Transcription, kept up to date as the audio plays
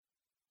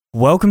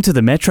Welcome to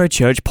the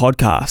Metrochurch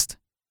podcast.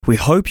 We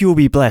hope you will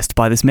be blessed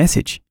by this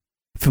message.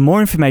 For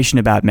more information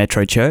about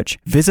Metrochurch,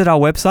 visit our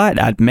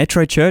website at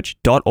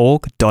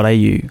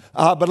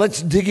metrochurch.org.au. But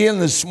let's dig in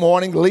this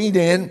morning, lean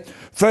in.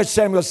 1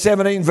 Samuel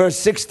 17 verse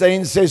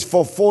 16 says,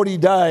 for 40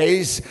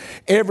 days,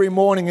 every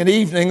morning and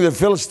evening, the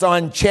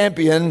Philistine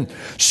champion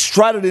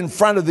strutted in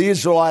front of the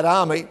Israelite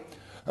army.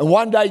 And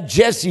one day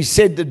Jesse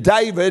said to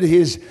David,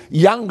 his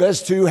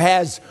youngest, who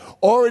has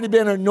already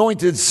been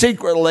anointed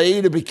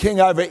secretly to be king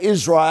over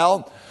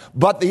Israel,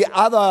 but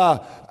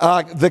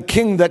the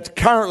king that's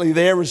currently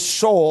there is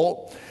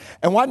Saul.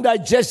 And one day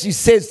Jesse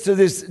says to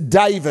this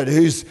David,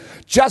 who's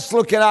just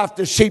looking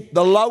after sheep,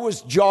 the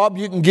lowest job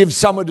you can give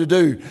someone to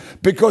do,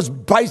 because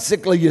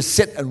basically you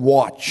sit and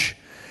watch.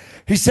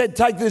 He said,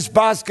 take this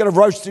basket of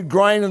roasted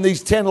grain and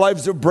these 10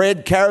 loaves of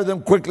bread, carry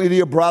them quickly to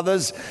your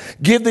brothers.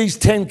 Give these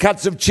 10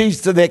 cuts of cheese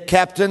to their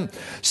captain.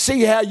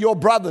 See how your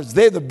brothers,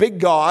 they're the big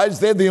guys,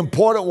 they're the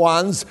important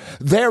ones.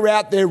 They're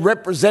out there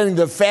representing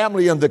the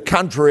family and the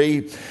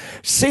country.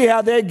 See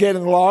how they're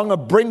getting along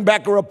and bring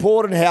back a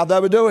report on how they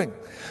were doing.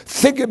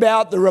 Think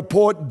about the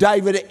report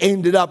David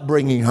ended up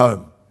bringing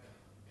home.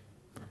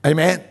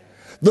 Amen.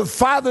 The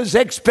father's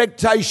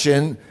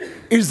expectation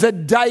is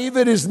that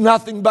David is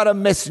nothing but a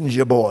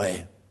messenger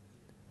boy.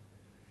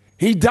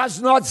 He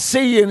does not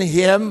see in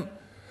him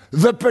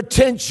the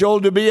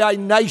potential to be a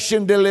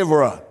nation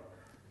deliverer.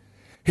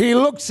 He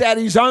looks at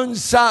his own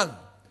son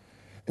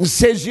and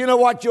says, you know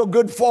what you're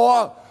good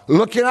for?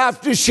 Looking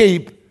after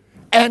sheep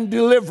and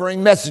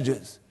delivering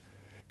messages.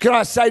 Can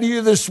I say to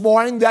you this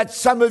morning that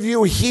some of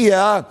you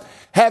here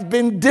have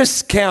been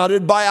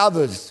discounted by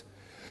others?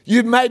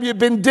 You maybe have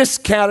been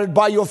discounted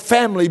by your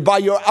family, by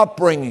your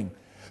upbringing.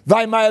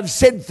 They may have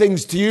said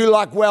things to you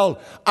like, well,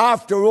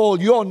 after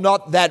all, you're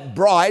not that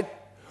bright,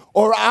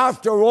 or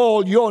after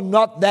all, you're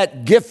not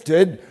that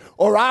gifted,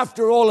 or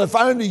after all, if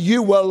only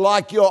you were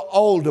like your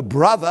older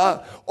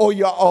brother or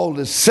your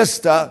older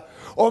sister.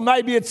 Or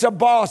maybe it's a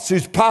boss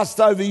who's passed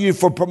over you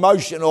for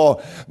promotion,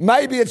 or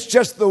maybe it's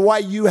just the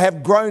way you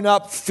have grown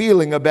up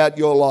feeling about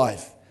your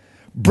life.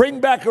 Bring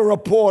back a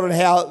report on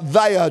how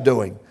they are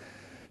doing.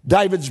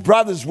 David's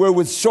brothers were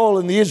with Saul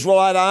in the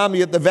Israelite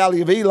army at the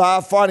valley of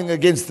Elah fighting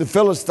against the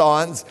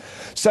Philistines.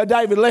 So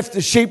David left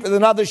the sheep with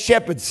another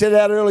shepherd, set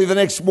out early the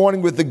next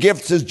morning with the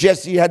gifts as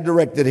Jesse had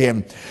directed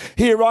him.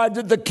 He arrived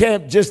at the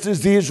camp just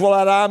as the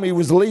Israelite army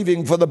was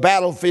leaving for the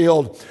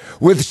battlefield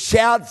with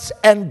shouts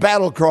and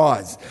battle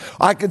cries.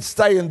 I could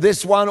stay in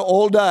this one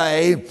all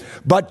day,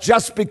 but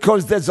just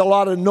because there's a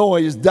lot of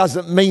noise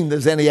doesn't mean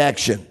there's any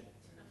action.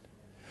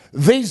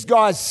 These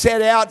guys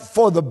set out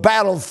for the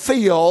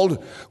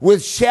battlefield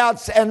with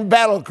shouts and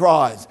battle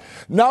cries.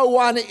 No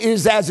one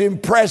is as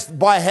impressed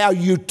by how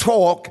you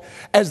talk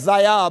as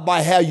they are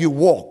by how you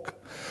walk.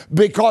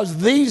 Because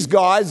these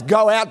guys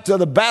go out to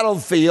the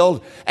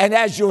battlefield, and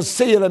as you'll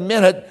see in a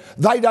minute,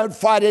 they don't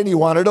fight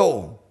anyone at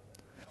all.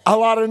 A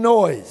lot of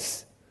noise.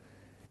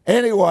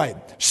 Anyway,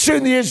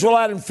 soon the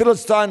Israelite and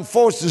Philistine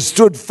forces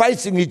stood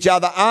facing each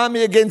other,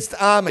 army against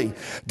army.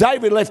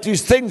 David left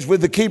his things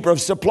with the keeper of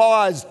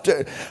supplies,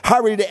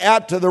 hurried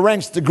out to the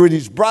ranks to greet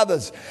his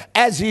brothers.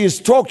 As he is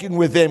talking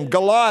with them,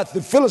 Goliath,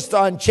 the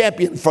Philistine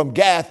champion from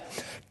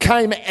Gath,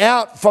 came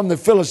out from the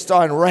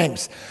Philistine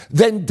ranks.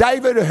 Then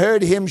David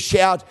heard him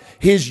shout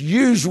his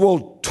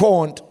usual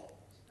taunt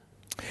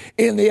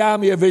in the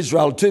army of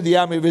Israel, to the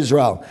army of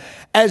Israel.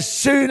 As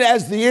soon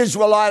as the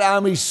Israelite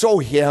army saw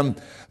him,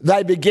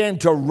 they began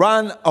to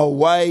run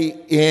away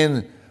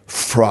in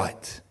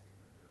fright.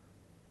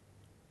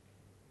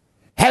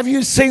 Have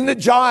you seen the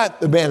giant?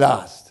 The man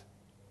asked.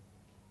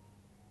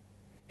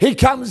 He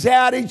comes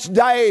out each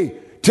day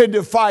to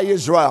defy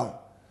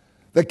Israel.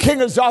 The king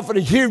has offered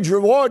a huge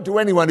reward to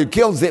anyone who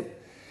kills him.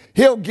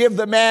 He'll give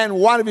the man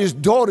one of his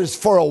daughters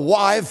for a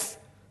wife.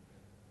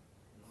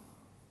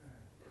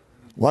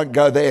 Won't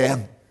go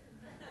there.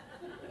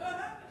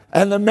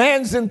 And the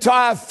man's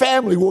entire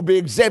family will be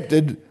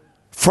exempted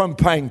from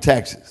paying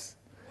taxes.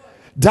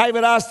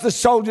 David asked the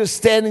soldiers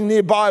standing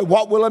nearby,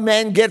 what will a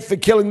man get for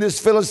killing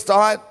this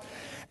Philistine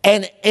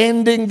and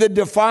ending the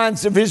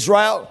defiance of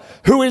Israel?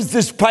 Who is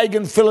this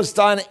pagan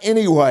Philistine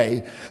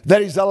anyway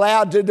that is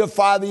allowed to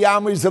defy the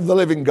armies of the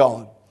living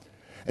God?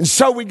 And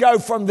so we go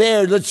from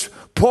there. Let's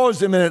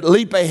pause a minute,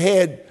 leap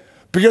ahead,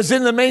 because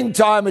in the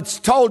meantime, it's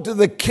told to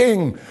the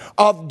king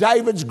of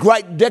David's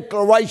great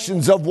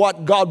declarations of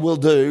what God will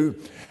do.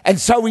 And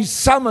so he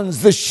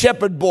summons the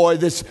shepherd boy,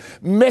 this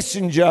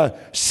messenger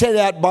sent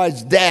out by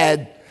his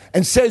dad,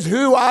 and says,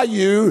 who are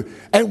you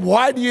and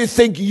why do you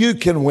think you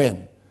can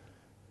win?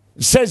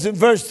 It says in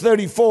verse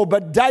 34,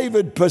 but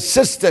David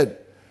persisted.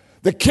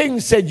 The king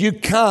said, you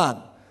can't.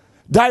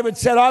 David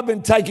said, I've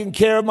been taking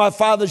care of my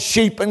father's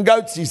sheep and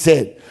goats, he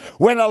said.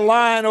 When a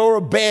lion or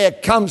a bear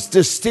comes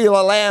to steal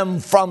a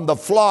lamb from the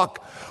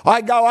flock,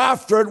 I go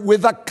after it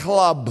with a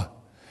club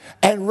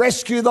and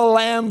rescue the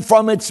lamb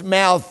from its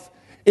mouth.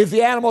 If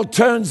the animal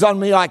turns on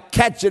me, I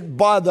catch it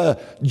by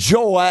the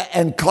jaw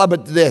and club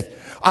it to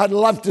death. I'd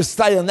love to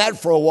stay on that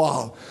for a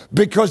while,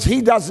 because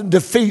he doesn't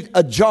defeat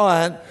a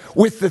giant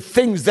with the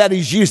things that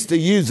he's used to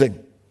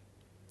using.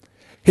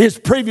 His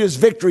previous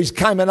victories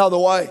came another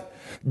way.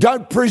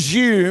 Don't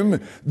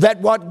presume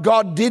that what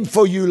God did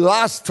for you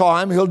last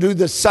time, he'll do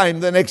the same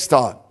the next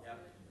time.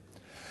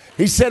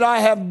 He said, I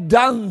have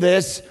done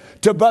this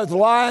to both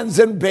lions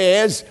and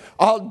bears.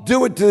 I'll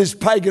do it to this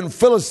pagan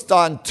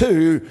Philistine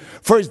too,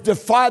 for he's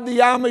defied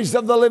the armies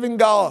of the living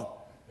God.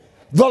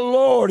 The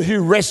Lord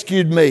who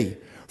rescued me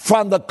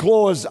from the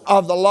claws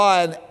of the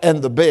lion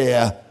and the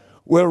bear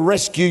will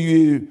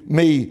rescue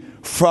me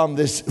from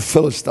this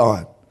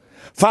Philistine.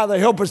 Father,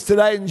 help us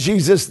today in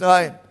Jesus'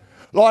 name.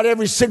 Lord,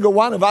 every single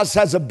one of us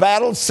has a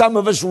battle. Some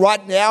of us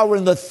right now are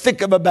in the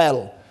thick of a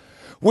battle.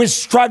 We're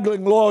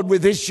struggling, Lord,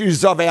 with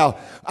issues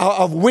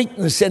of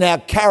weakness in our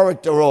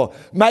character, or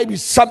maybe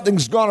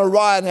something's gone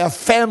awry in our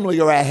family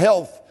or our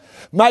health.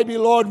 Maybe,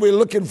 Lord, we're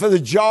looking for the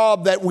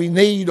job that we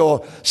need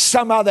or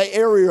some other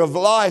area of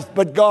life.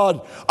 But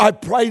God, I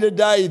pray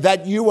today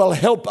that you will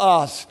help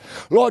us,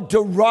 Lord, to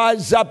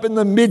rise up in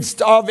the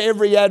midst of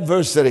every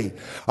adversity.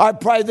 I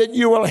pray that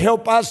you will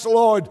help us,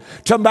 Lord,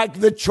 to make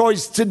the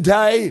choice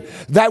today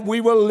that we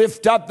will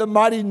lift up the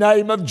mighty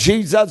name of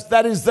Jesus.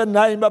 That is the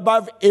name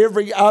above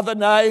every other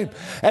name.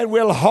 And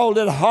we'll hold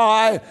it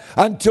high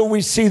until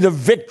we see the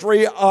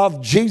victory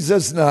of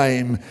Jesus'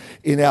 name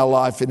in our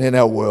life and in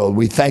our world.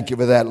 We thank you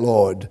for that,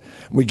 Lord.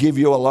 We give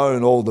you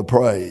alone all the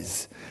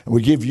praise. And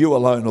we give you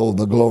alone all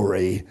the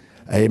glory.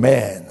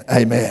 Amen.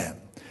 Amen.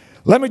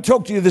 Let me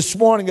talk to you this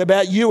morning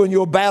about you and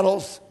your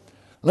battles.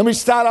 Let me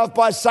start off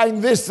by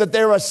saying this, that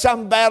there are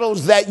some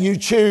battles that you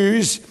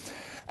choose,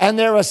 and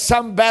there are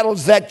some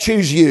battles that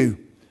choose you.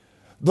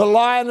 The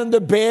lion and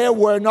the bear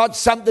were not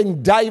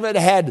something David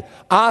had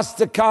asked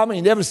to come.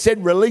 He never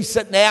said, release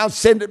it now,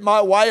 send it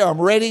my way,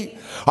 I'm ready.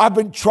 I've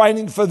been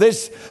training for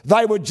this.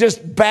 They were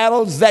just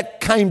battles that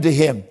came to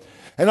him.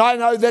 And I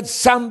know that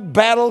some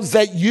battles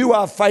that you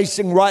are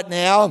facing right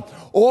now,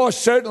 or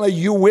certainly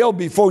you will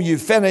before you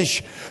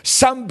finish,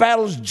 some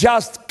battles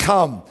just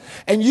come.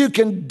 And you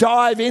can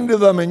dive into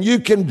them and you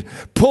can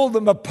pull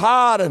them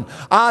apart and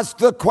ask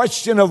the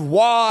question of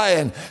why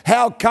and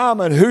how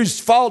come and whose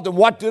fault and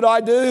what did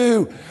I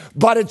do?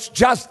 But it's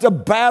just a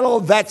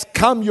battle that's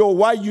come your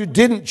way. You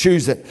didn't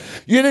choose it.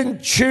 You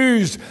didn't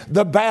choose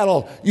the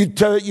battle. You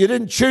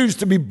didn't choose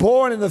to be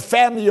born in the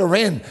family you're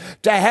in,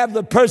 to have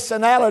the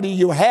personality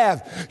you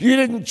have. You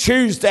didn't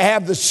choose to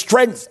have the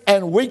strengths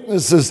and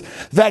weaknesses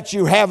that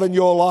you have in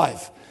your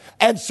life.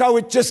 And so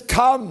it just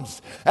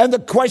comes. And the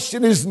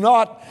question is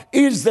not,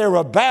 is there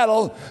a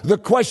battle? The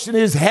question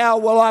is, how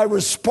will I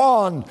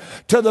respond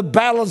to the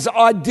battles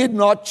I did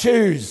not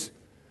choose?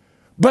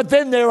 But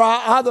then there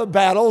are other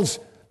battles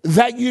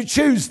that you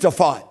choose to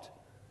fight.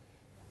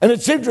 And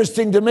it's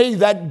interesting to me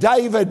that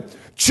David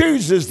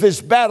chooses this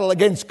battle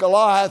against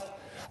Goliath,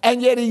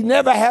 and yet he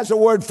never has a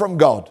word from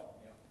God.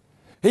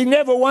 He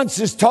never once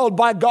is told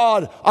by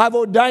God, I've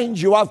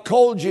ordained you, I've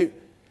called you.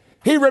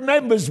 He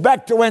remembers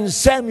back to when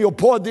Samuel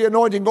poured the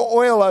anointing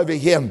oil over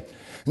him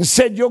and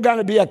said, you're going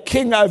to be a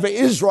king over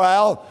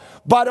Israel.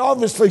 But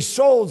obviously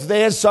Saul's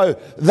there, so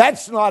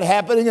that's not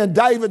happening. And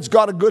David's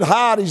got a good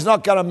heart. He's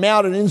not going to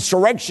mount an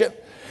insurrection.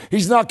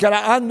 He's not going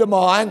to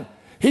undermine.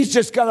 He's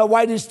just going to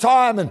wait his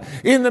time. And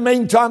in the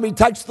meantime, he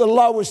takes the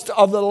lowest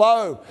of the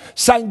low,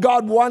 saying,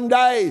 God, one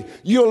day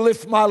you'll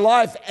lift my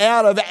life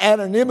out of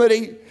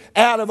anonymity,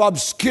 out of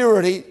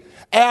obscurity,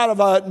 out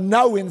of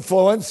no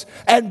influence,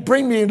 and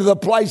bring me into the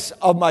place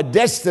of my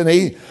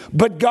destiny.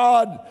 But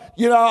God,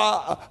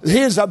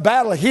 here's a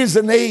battle, here's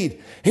a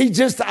need. He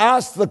just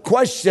asked the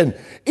question,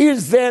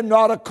 is there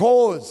not a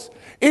cause?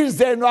 Is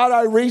there not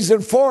a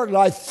reason for it? And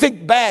I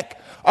think back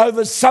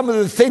over some of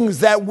the things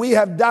that we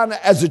have done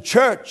as a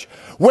church.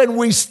 When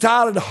we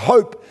started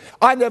Hope,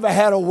 I never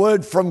had a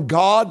word from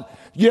God.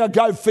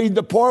 Go feed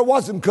the poor. It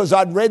wasn't because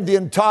I'd read the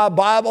entire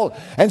Bible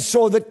and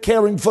saw that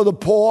caring for the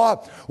poor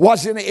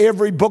was in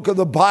every book of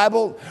the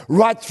Bible.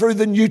 Right through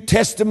the New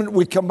Testament,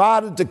 we're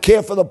commanded to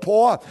care for the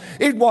poor.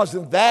 It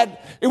wasn't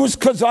that. It was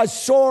because I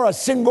saw a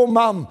single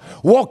mum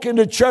walk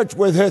into church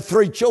with her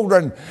 3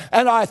 children,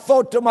 and I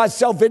thought to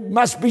myself, it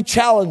must be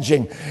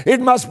challenging.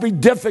 It must be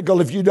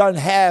difficult if you don't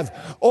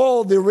have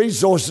all the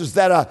resources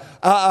that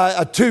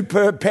a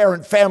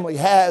 2-parent family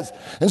has.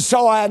 And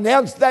so I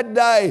announced that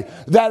day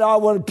that I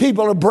wanted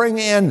people to bring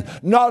in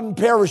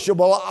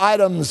non-perishable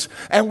items,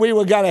 and we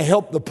were going to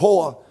help the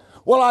poor.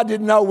 Well, I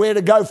didn't know where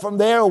to go from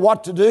there or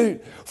what to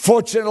do.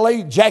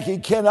 Fortunately, Jackie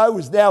Keno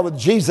was now with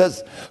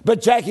Jesus,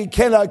 but Jackie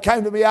Keno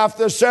came to me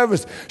after the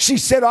service. She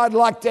said, I'd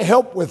like to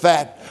help with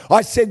that.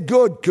 I said,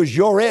 good, because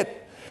you're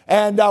it.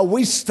 And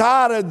we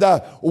started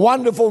the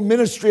wonderful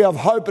ministry of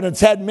Hope, and it's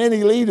had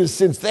many leaders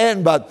since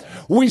then, but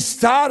we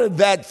started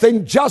that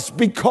thing just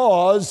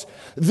because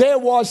there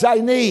was a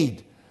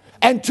need.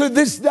 And to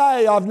this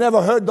day, I've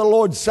never heard the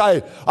Lord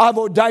say, I've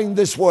ordained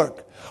this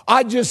work.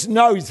 I just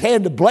know his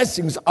hand of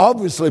blessings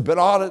obviously been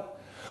on it.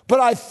 But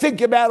I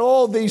think about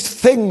all these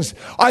things.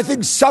 I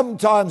think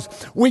sometimes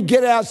we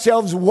get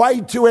ourselves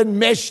way too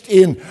enmeshed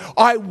in,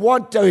 I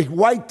want to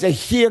wait to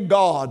hear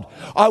God.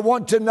 I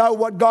want to know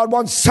what God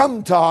wants.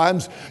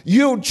 Sometimes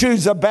you'll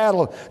choose a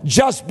battle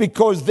just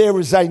because there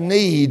is a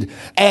need,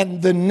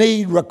 and the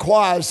need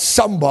requires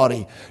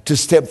somebody to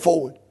step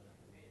forward.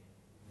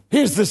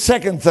 Here's the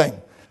second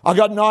thing. I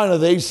got 9 of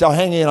these, so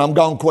hang in. I'm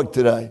going quick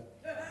today.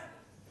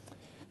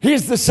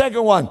 Here's the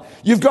second one.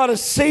 You've got to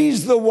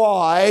seize the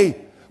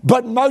why.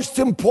 But most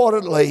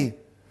importantly,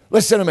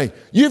 listen to me,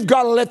 you've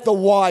got to let the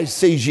why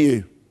seize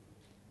you.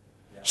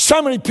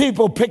 So many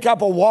people pick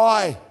up a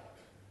why,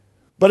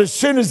 but as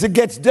soon as it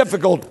gets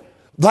difficult,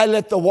 they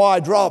let the why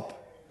drop.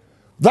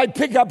 They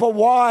pick up a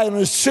why, and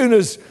as soon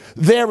as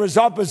there is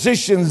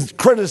opposition,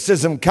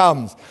 criticism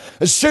comes.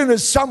 As soon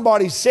as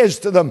somebody says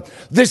to them,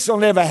 this will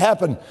never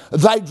happen,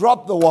 they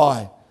drop the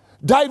why.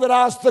 David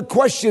asked the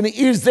question,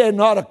 is there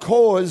not a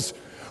cause?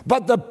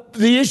 But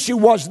the issue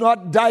was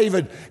not,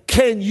 David,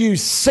 can you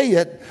see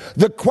it?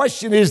 The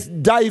question is,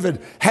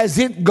 David, has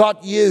it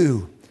got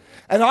you?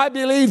 And I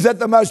believe that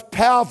the most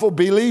powerful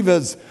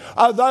believers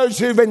are those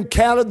who've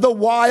encountered the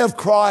why of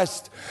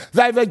Christ.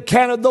 They've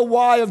encountered the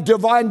why of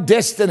divine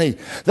destiny.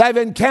 They've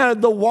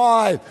encountered the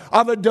why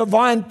of a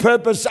divine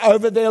purpose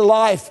over their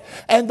life.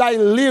 And they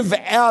live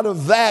out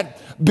of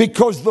that,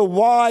 because the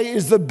why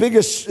is the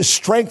biggest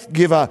strength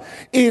giver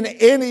in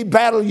any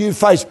battle you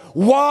face.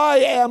 Why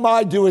am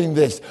I doing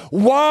this?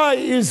 Why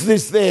is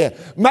this there?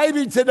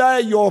 Maybe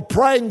today you're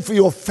praying for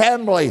your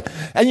family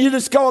and you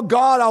just go, oh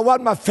God, I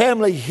want my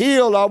family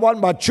healed. I want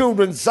my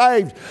children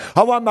saved.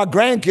 I want my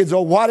grandkids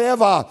or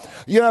whatever,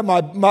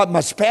 my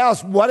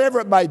spouse,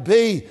 whatever it may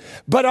be.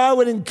 But I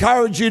would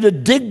encourage you to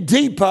dig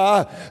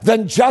deeper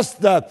than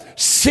just the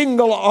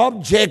single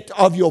object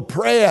of your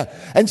prayer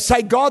and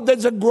say, God,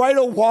 there's a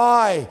greater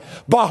why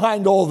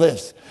behind all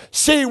this.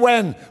 See,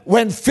 when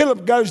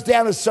Philip goes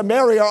down to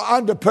Samaria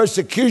under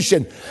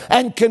persecution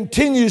and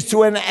continues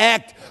to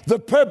enact the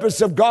purpose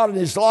of God in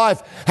his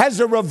life, has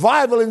a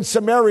revival in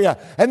Samaria,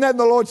 and then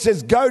the Lord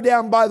says, go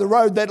down by the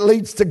road that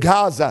leads to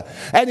Gaza.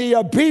 And he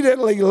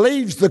obediently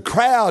leaves the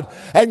crowd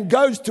and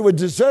goes to a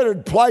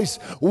deserted place,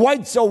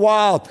 waits a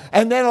while,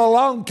 and then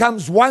along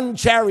comes one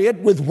chariot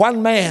with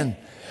one man.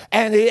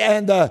 And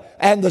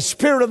the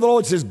Spirit of the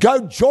Lord says,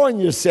 go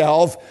join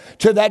yourself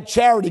to that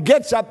chariot. He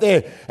gets up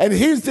there, and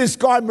here's this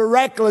guy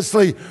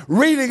miraculously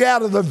reading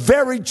out of the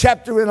very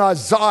chapter in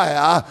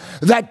Isaiah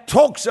that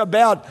talks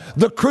about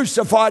the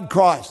crucified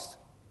Christ.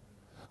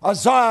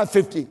 Isaiah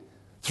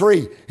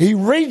 53. He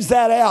reads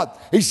that out.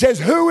 He says,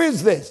 who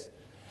is this?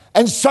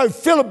 And so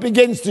Philip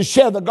begins to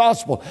share the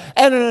gospel,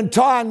 and an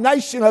entire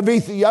nation of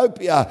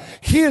Ethiopia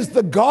hears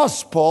the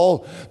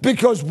gospel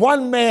because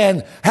one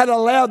man had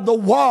allowed the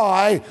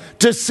why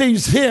to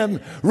seize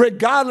him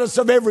regardless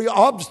of every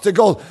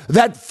obstacle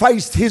that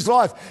faced his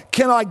life.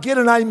 Can I get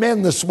an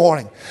amen this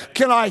morning?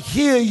 Can I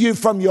hear you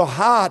from your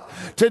heart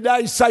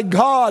today say,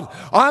 God,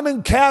 I'm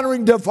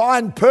encountering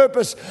divine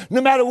purpose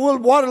no matter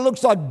what it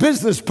looks like.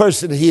 Business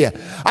person here,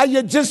 are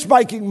you just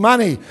making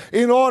money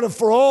in order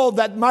for all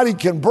that money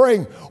can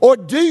bring? Or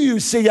do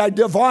you see a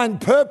divine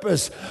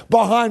purpose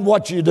behind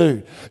what you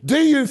do? Do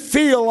you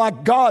feel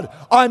like, God,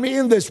 I'm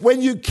in this?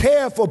 When you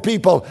care for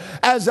people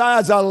as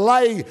a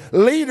lay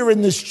leader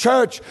in this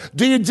church,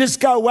 do you just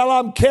go, well,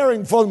 I'm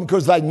caring for them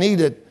because they need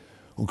it?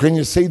 Or can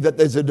you see that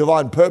there's a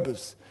divine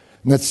purpose?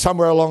 And that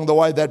somewhere along the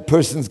way that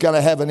person's going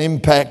to have an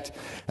impact,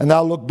 and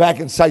they'll look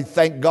back and say,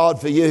 thank God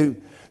for you.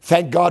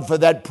 Thank God for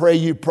that prayer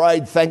you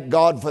prayed. Thank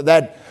God for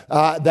that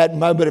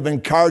moment of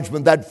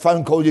encouragement, that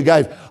phone call you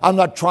gave. I'm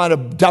not trying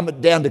to dumb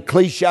it down to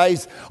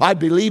cliches. I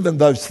believe in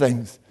those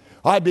things.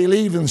 I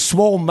believe in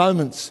small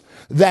moments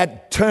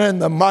that turn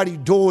the mighty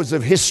doors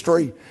of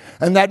history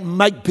and that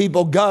make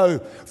people go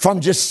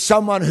from just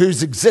someone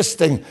who's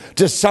existing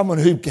to someone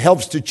who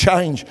helps to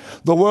change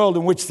the world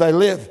in which they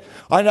live.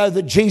 I know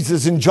that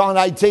Jesus in John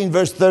 18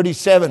 verse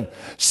 37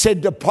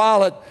 said to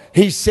Pilate,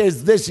 he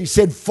says this, he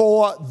said,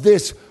 for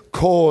this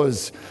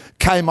cause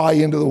came I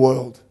into the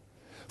world.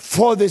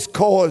 For this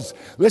cause.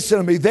 Listen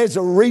to me, there's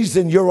a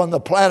reason you're on the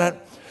planet.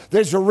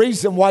 There's a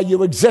reason why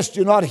you exist.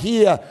 You're not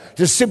here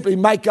to simply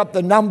make up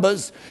the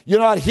numbers. You're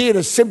not here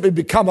to simply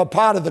become a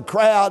part of the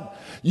crowd.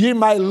 You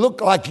may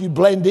look like you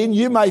blend in.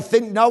 You may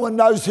think no one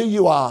knows who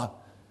you are.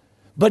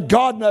 But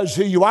God knows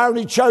who you are, and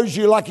he chose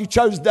you like he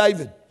chose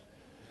David.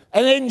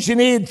 And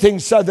engineered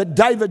things so that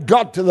David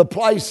got to the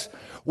place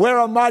where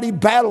a mighty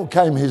battle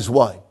came his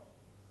way.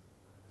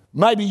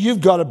 Maybe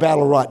you've got a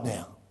battle right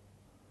now.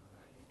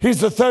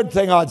 Here's the third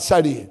thing I'd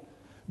say to you.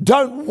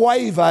 Don't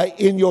waver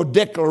in your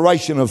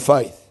declaration of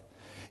faith.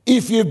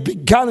 If you've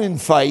begun in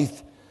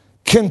faith,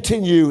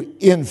 continue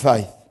in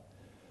faith.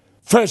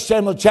 1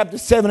 Samuel chapter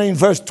 17,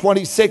 verse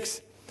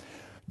 26.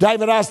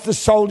 David asked the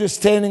soldiers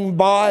standing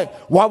by,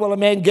 what will a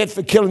man get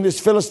for killing this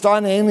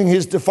Philistine and ending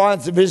his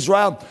defiance of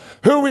Israel?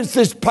 Who is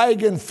this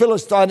pagan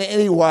Philistine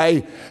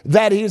anyway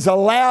that he is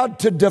allowed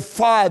to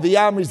defy the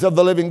armies of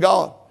the living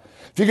God?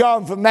 If you go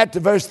on from that to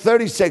verse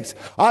 36,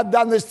 I've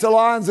done this to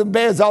lions and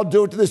bears, I'll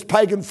do it to this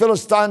pagan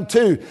Philistine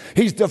too.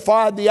 He's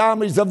defied the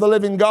armies of the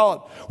living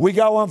God. We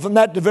go on from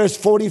that to verse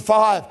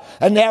 45,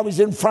 and now he's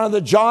in front of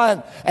the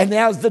giant, and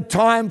now's the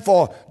time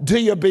for, do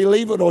you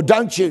believe it or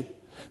don't you?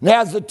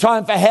 Now's the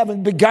time for,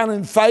 having begun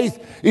in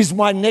faith, is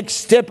my next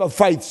step a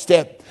faith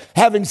step?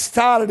 Having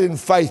started in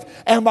faith,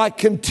 am I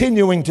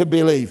continuing to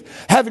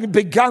believe? Having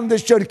begun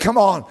this journey, come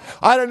on.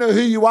 I don't know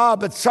who you are,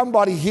 but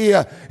somebody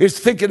here is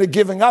thinking of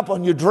giving up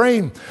on your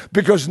dream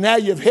because now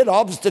you've hit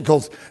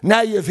obstacles.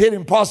 Now you've hit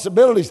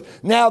impossibilities.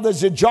 Now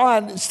there's a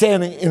giant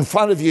standing in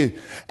front of you.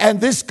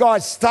 And this guy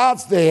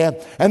starts there,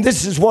 and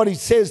this is what he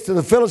says to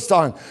the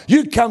Philistine.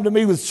 You come to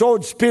me with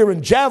sword, spear,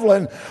 and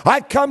javelin.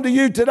 I come to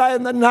you today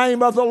in the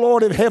name of the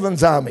Lord of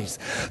heaven's armies,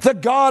 the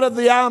God of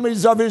the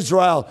armies of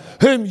Israel,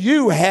 whom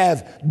you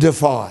have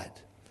defied.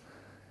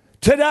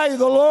 Today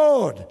the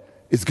Lord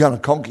is going to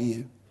conquer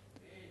you,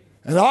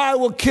 and I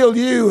will kill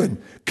you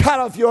and cut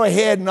off your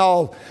head, and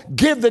I'll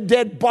give the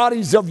dead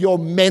bodies of your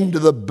men to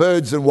the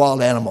birds and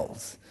wild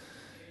animals.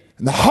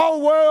 And the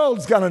whole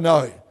world's going to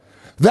know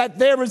that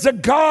there is a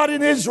God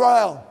in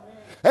Israel.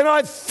 And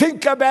I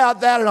think about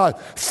that, and I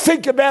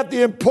think about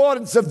the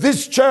importance of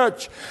this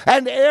church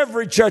and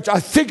every church. I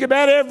think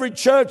about every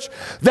church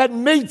that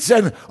meets,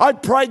 and I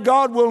pray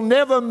God will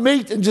never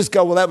meet and just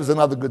go, well, that was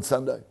another good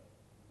Sunday.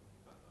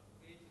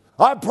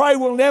 I pray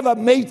we'll never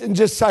meet and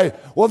just say,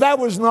 well, that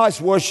was nice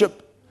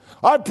worship.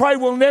 I pray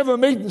we'll never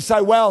meet and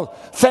say, well,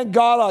 thank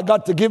God I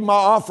got to give my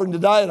offering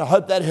today, and I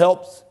hope that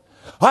helps.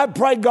 I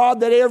pray, God,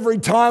 that every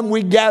time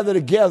we gather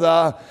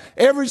together,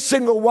 every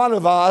single one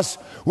of us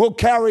will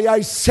carry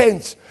a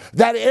sense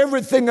that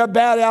everything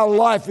about our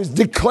life is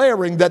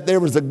declaring that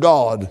there is a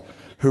God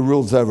who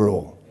rules over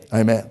all.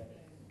 Amen.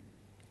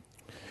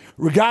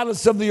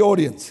 Regardless of the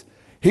audience,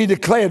 he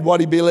declared what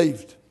he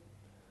believed.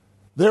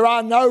 There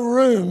are no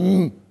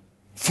room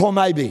for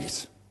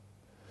maybes.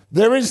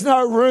 There is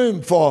no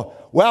room for,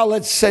 well,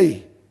 let's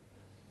see.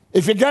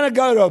 If you're going to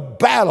go to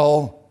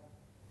battle,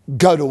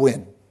 go to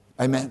win.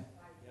 Amen.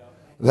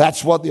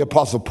 That's what the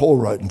Apostle Paul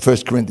wrote in 1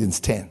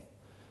 Corinthians 10.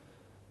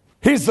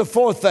 Here's the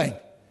fourth thing.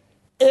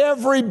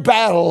 Every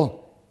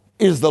battle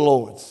is the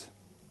Lord's.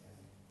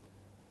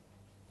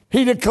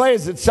 He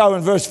declares it so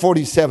in verse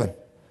 47.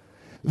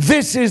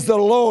 This is the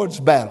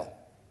Lord's battle.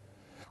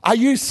 Are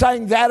you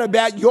saying that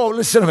about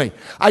listen to me,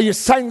 are you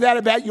saying that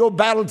about your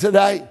battle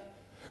today?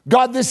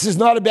 God, this is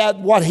not about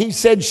what he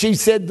said, she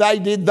said, they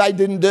did, they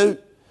didn't do.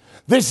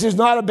 This is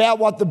not about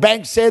what the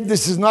bank said.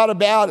 This is not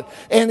about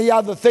any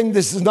other thing.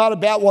 This is not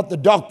about what the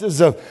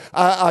doctors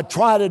are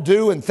trying to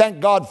do, and thank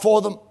God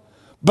for them.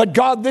 But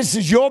God, this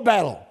is your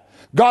battle.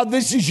 God,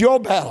 this is your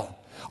battle.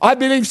 I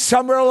believe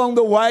somewhere along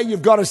the way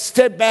you've got to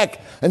step back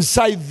and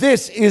say,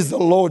 this is the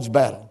Lord's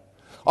battle.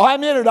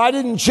 I'm in it. I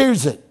didn't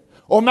choose it.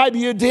 Or maybe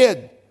you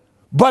did.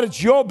 But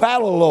it's your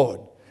battle, Lord.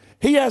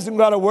 He hasn't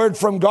got a word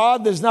from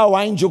God. There's no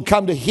angel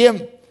come to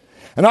him.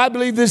 And I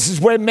believe this is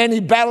where many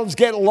battles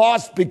get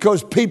lost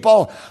because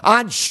people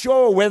aren't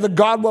sure whether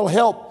God will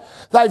help.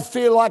 They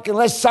feel like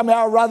unless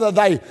somehow or other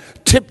they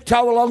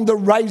tiptoe along the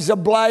razor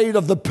blade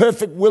of the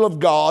perfect will of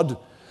God,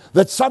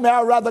 that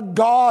somehow or other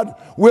God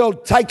will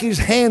take his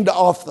hand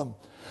off them.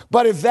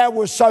 But if that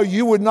were so,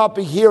 you would not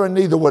be here, and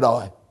neither would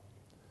I.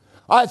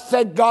 I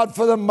thank God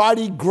for the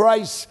mighty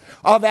grace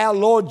of our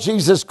Lord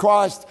Jesus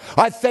Christ.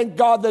 I thank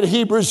God that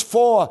Hebrews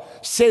 4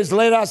 says,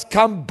 let us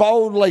come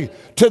boldly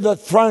to the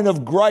throne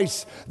of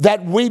grace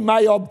that we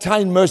may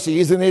obtain mercy.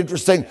 Isn't it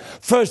interesting?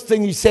 First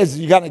thing he says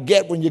you're going to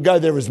get when you go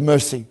there is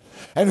mercy.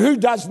 And who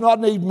does not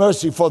need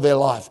mercy for their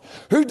life?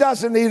 Who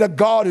doesn't need a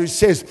God who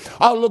says,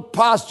 I'll look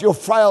past your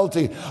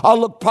frailty. I'll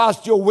look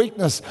past your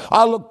weakness.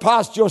 I'll look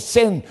past your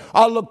sin.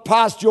 I'll look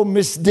past your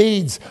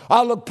misdeeds.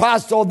 I'll look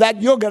past all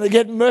that. You're going to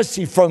get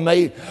mercy from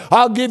me.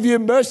 I'll give you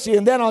mercy.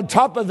 And then on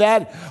top of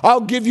that,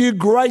 I'll give you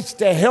grace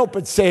to help,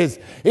 it says,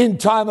 in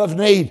time of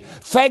need.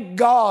 Thank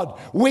God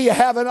we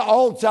have an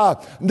altar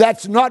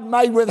that's not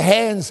made with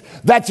hands,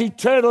 that's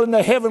eternal in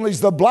the heavenlies,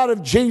 the blood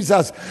of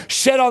Jesus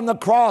shed on the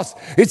cross.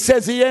 It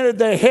says he entered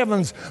the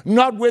heavens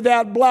not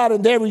without blood,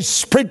 and there he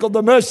sprinkled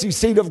the mercy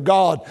seat of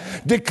God,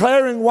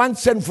 declaring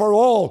once and for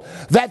all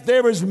that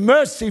there is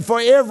mercy for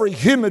every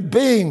human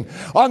being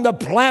on the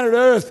planet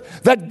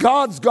earth, that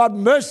God's got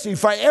mercy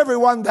for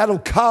everyone that'll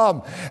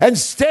come and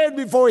stand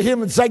before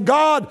him and say,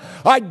 God,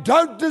 I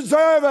don't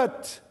deserve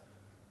it,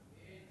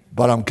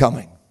 but I'm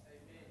coming.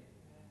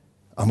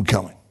 I'm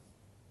coming.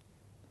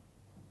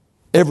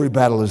 Every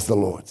battle is the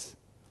Lord's.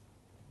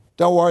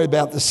 Don't worry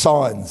about the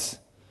signs.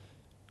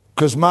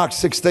 Because Mark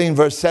 16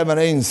 verse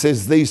 17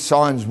 says these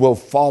signs will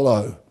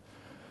follow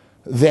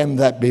them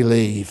that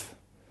believe.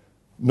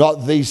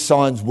 Not these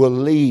signs will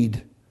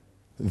lead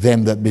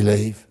them that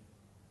believe.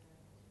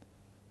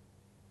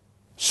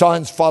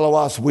 Signs follow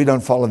us, we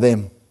don't follow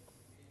them.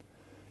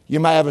 You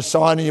may have a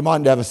sign and you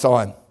mightn't have a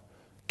sign.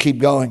 Keep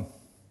going.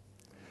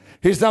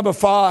 Here's number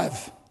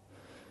 5.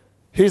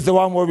 Here's the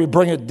one where we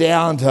bring it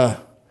down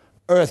to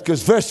earth.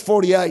 Because verse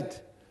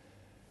 48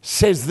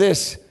 says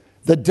this,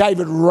 that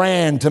David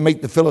ran to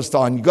meet the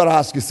Philistine. You've got to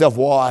ask yourself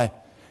why.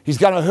 He's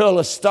going to hurl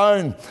a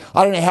stone.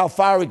 I don't know how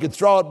far he could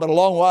throw it, but a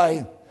long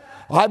way.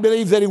 I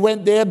believe that he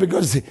went there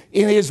because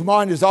in his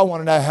mind is, I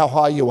want to know how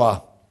high you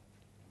are.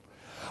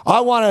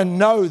 I want to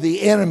know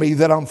the enemy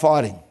that I'm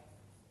fighting.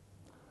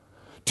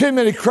 Too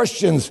many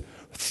Christians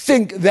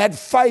think that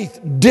faith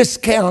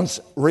discounts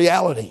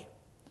reality.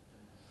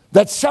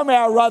 That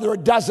somehow or other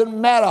it doesn't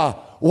matter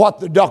what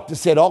the doctor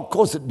said. Oh, of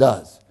course it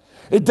does.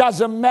 It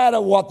doesn't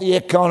matter what the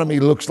economy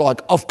looks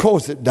like. Of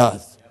course it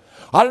does.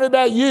 I don't know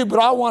about you, but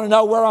I want to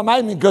know where I'm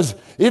aiming, because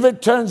if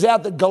it turns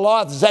out that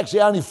Goliath is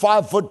actually only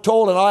 5 foot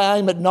tall and I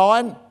aim at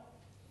 9,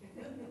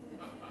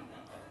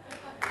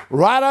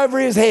 right over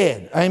his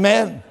head,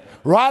 amen?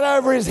 Right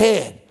over his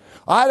head.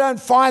 I don't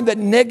find that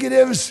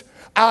negatives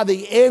are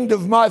the end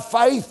of my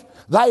faith.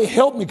 They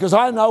help me because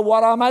I know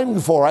what I'm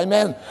aiming for,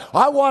 amen?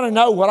 I want to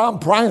know what I'm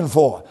praying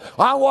for.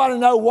 I want to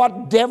know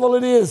what devil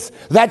it is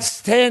that's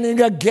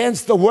standing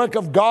against the work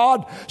of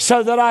God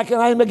so that I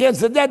can aim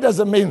against it. That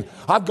doesn't mean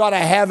I've got to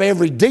have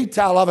every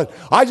detail of it.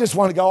 I just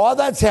want to go, oh,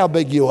 that's how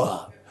big you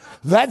are.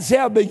 That's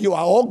how big you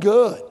are. All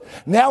good.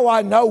 Now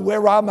I know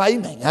where I'm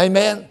aiming,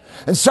 amen?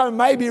 And so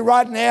maybe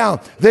right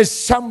now there's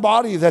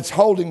somebody that's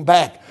holding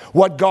back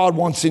what God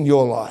wants in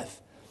your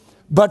life.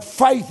 But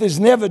faith is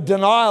never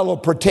denial or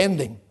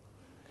pretending.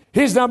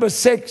 Here's number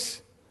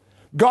 6.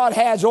 God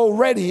has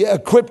already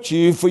equipped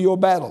you for your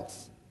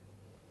battles.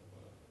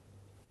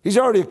 He's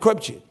already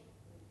equipped you.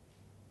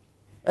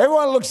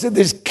 Everyone looks at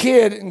this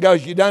kid and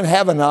goes, you don't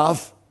have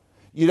enough.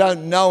 You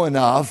don't know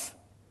enough.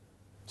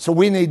 So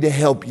we need to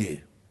help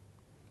you.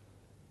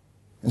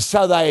 And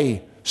so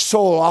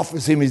Saul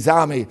offers him his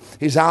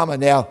armor.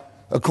 Now,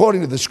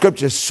 according to the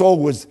scriptures, Saul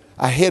was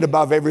a head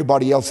above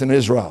everybody else in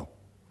Israel.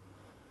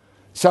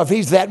 So if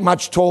he's that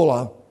much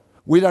taller,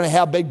 we don't know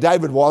how big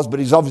David was, but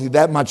he's obviously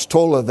that much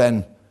taller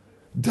than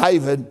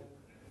David.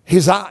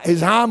 His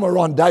armor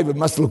on David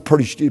must look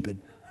pretty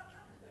stupid.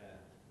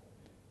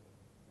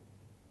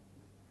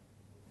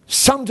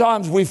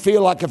 Sometimes we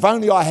feel like if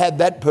only I had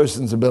that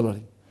person's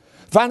ability,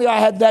 if only I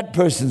had that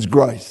person's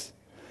grace.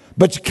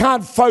 But you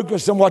can't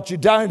focus on what you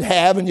don't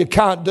have and you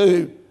can't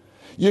do.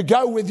 You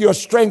go with your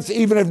strengths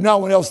even if no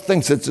one else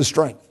thinks it's a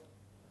strength.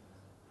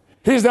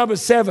 Here's number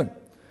 7.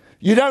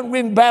 You don't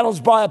win battles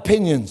by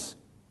opinions.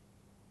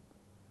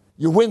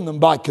 You win them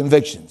by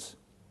convictions.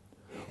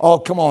 Oh,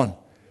 come on.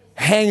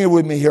 Hang in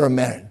with me here a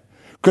minute.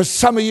 Because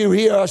some of you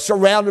here are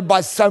surrounded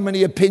by so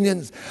many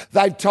opinions.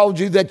 They've told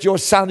you that your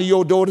son or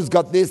your daughter's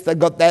got this, they've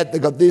got that,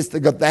 they've got this,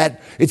 they've got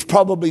that. It's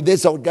probably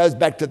this, or it goes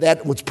back to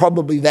that, or it's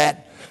probably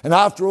that. And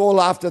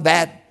after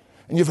that,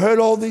 and you've heard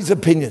all these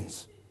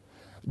opinions.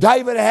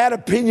 David had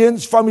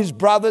opinions from his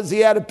brothers. He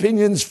had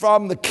opinions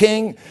from the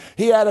king.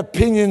 He had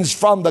opinions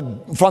from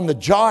the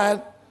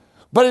giant.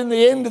 But in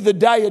the end of the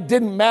day, it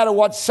didn't matter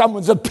what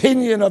someone's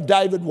opinion of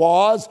David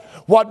was.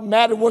 What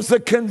mattered was the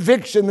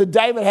conviction that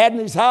David had in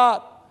his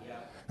heart.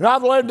 And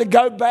I've learned to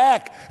go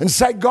back and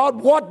say, God,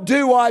 what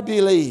do I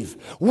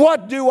believe?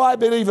 What do I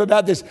believe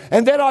about this?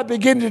 And then I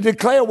begin to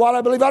declare what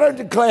I believe. I don't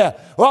declare,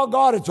 well,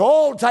 God, it's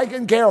all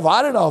taken care of.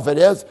 I don't know if it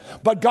is,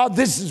 but God,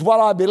 this is what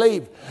I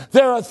believe.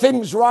 There are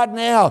things right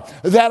now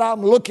that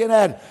I'm looking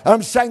at, and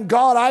I'm saying,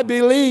 God, I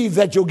believe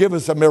that you'll give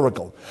us a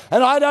miracle.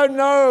 And I don't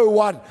know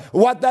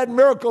what that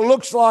miracle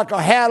looks like or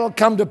how it'll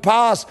come to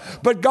pass,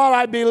 but God,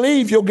 I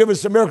believe you'll give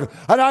us a miracle.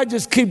 And I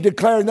just keep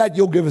declaring that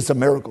you'll give us a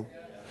miracle.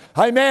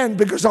 Amen.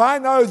 Because I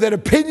know that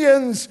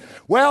opinions,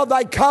 well,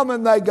 they come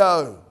and they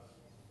go.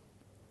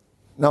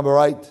 Number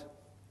 8.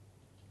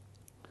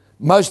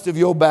 Most of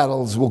your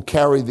battles will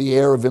carry the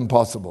air of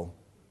impossible.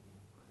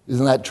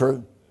 Isn't that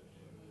true?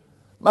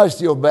 Most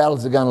of your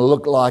battles are going to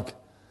look like,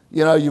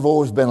 you've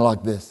always been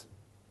like this.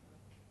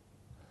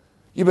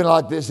 You've been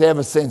like this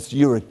ever since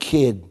you were a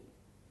kid.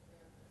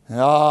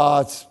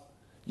 You're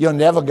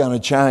never going to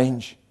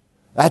change.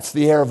 That's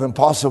the air of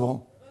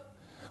impossible.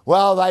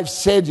 Well, they've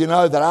said,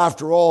 that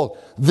after all,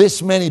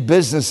 this many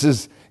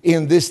businesses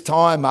in this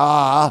time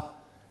are,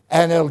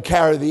 and it'll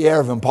carry the air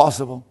of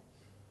impossible.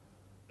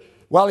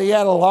 Well, he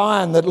had a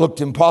lion that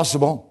looked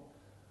impossible.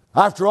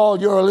 After all,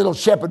 you're a little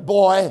shepherd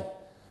boy,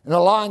 and a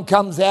lion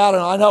comes out,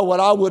 and I know what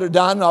I would have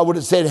done. I would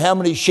have said, how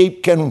many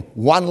sheep can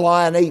one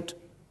lion eat?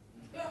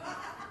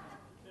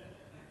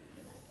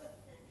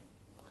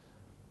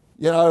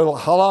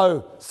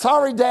 Hello,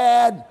 sorry,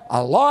 Dad,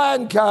 a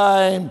lion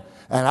came.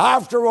 And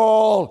after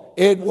all,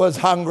 it was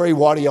hungry.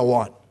 What do you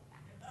want?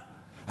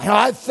 And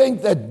I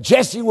think that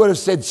Jesse would have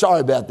said, sorry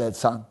about that,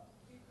 son.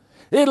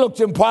 It looked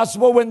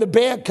impossible when the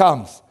bear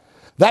comes.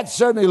 That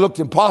certainly looked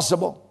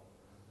impossible.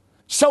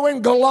 So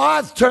when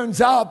Goliath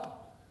turns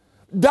up,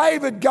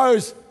 David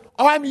goes,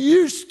 I'm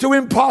used to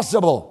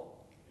impossible.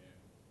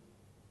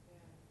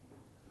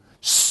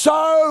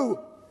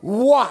 So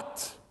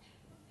what?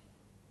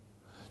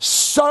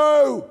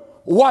 So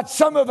what?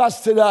 Some of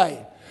us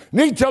today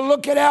need to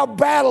look at our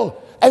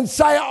battle and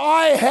say,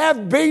 I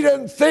have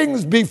beaten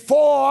things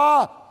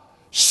before,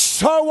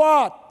 so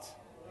what?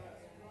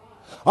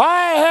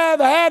 I have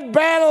had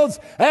battles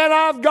and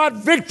I've got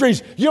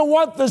victories. You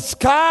want the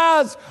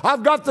scars?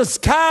 I've got the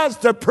scars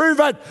to prove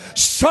it,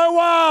 so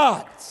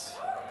what?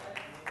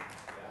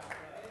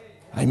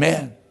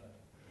 Amen.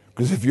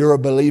 Because if you're a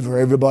believer,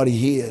 everybody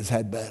here has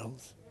had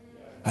battles.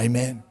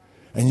 Amen.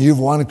 And you've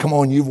won. Come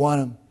on, you've won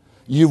them.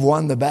 You've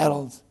won the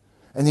battles.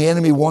 And the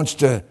enemy wants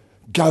to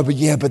go,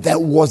 but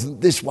that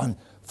wasn't this one.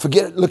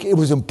 Forget it. Look, it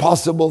was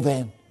impossible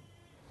then.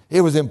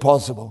 It was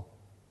impossible.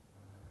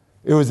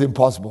 It was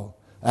impossible.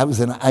 That was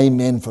an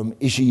amen from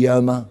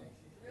Ishiyama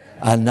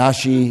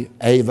Anashi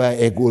Ava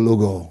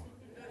Ekwulugo.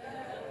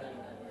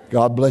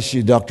 God bless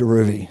you, Dr.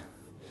 Ruby,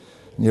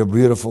 and your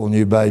beautiful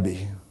new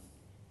baby.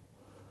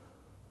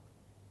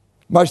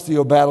 Most of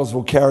your battles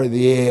will carry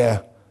the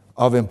air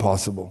of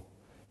impossible.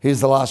 Here's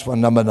the last one,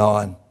 number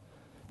 9.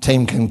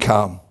 Team can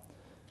come.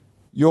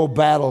 Your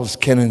battles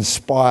can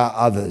inspire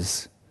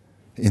others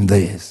in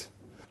theirs.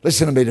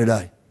 Listen to me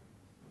today.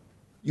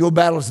 Your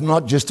battle's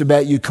not just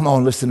about you. Come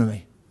on, listen to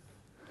me.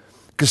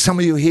 Because some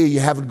of you here, you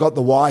haven't got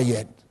the why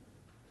yet.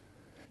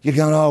 You're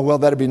going, oh, well,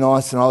 that'd be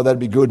nice, and oh, that'd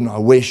be good, and I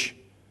wish.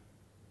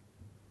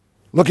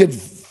 Look at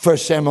 1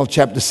 Samuel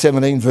chapter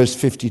 17, verse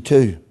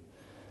 52.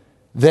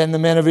 Then the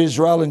men of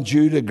Israel and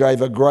Judah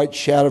gave a great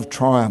shout of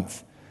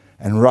triumph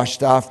and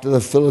rushed after the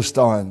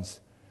Philistines,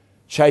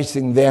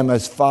 chasing them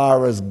as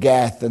far as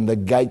Gath and the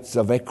gates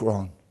of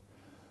Ekron.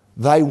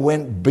 They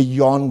went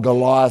beyond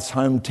Goliath's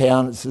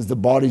hometown. It says the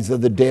bodies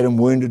of the dead and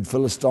wounded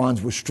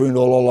Philistines were strewn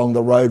all along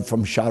the road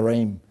from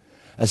Sharim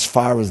as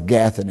far as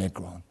Gath and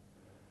Ekron.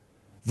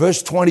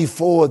 Verse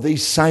 24,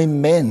 these same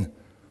men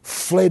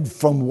fled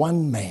from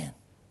one man.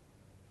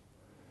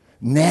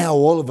 Now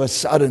all of a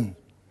sudden,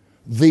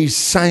 these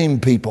same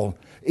people,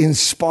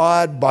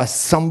 inspired by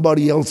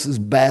somebody else's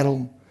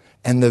battle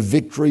and the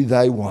victory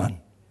they won,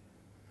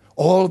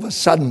 all of a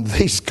sudden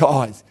these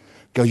guys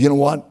go, you know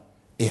what?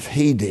 If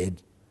he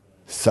did,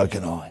 so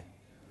can I.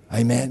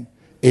 Amen.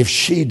 If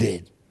she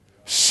did,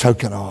 so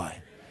can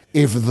I.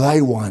 If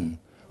they won,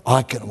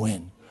 I can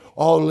win.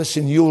 Oh,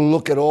 listen, you'll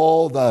look at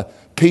all the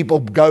people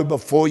go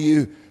before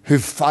you who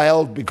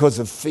failed because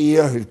of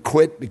fear, who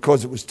quit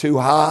because it was too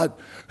hard,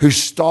 who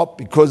stopped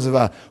because of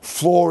a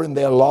flaw in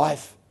their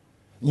life.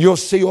 You'll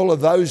see all of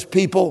those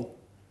people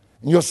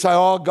and you'll say,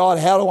 oh God,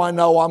 how do I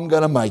know I'm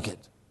going to make it?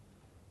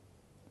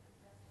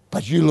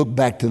 But you look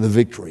back to the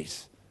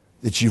victories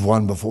that you've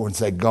won before and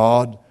say,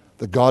 God,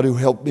 the God who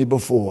helped me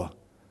before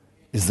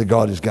is the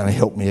God who's going to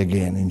help me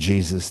again in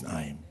Jesus'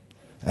 name.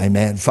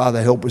 Amen.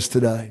 Father, help us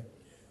today.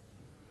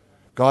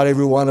 God,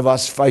 every one of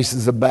us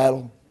faces a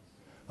battle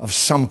of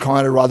some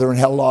kind or other in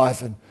our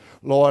life. And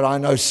Lord, I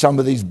know some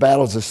of these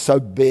battles are so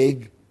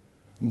big.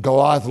 And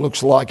Goliath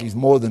looks like he's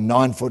more than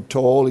 9 foot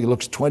tall. He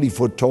looks 20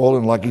 foot tall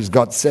and like he's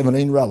got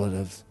 17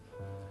 relatives.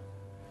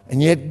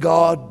 And yet,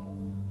 God,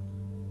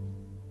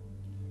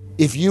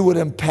 if you would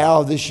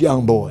empower this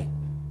young boy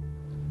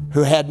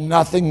who had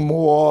nothing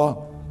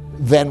more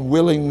than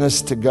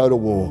willingness to go to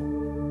war,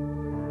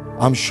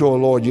 I'm sure,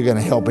 Lord, you're going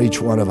to help each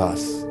one of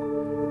us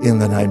in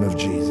the name of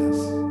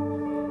Jesus.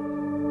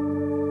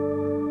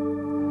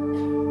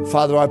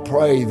 Father, I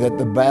pray that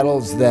the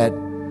battles that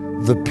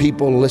the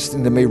people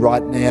listening to me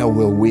right now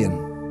will win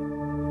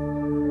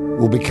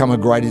will become a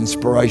great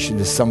inspiration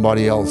to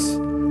somebody else.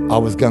 I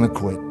was going to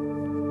quit.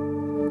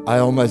 I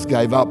almost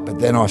gave up, but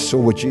then I saw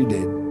what you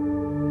did,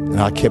 and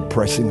I kept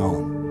pressing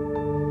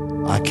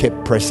on. I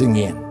kept pressing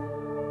in.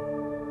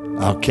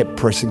 I kept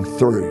pressing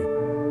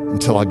through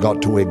until I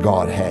got to where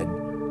God had,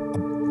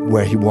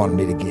 where he wanted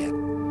me to get.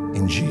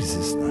 In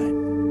Jesus'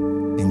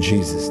 name. In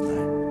Jesus' name.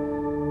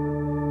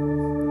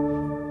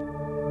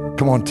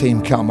 Come on,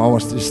 team, come. I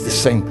want us just to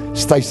sing.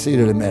 Stay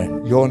seated a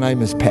minute. Your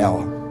name is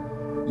power.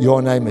 Your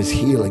name is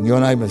healing. Your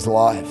name is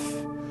life.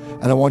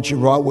 And I want you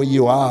right where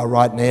you are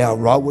right now,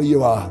 right where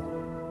you are.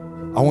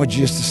 I want you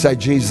just to say,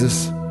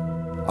 Jesus,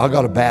 I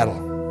got a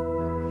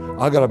battle.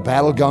 I got a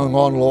battle going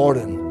on, Lord,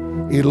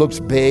 and it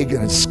looks big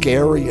and it's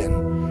scary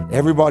and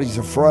everybody's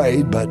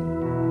afraid, but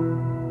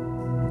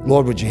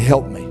Lord, would you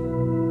help me?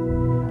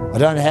 I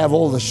don't have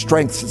all the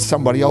strengths that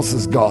somebody else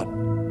has got,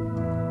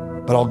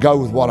 but I'll go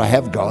with what I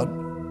have got.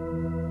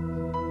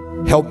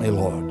 Help me,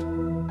 Lord.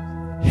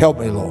 Help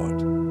me, Lord.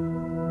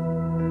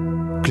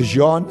 Because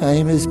your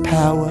name is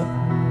power.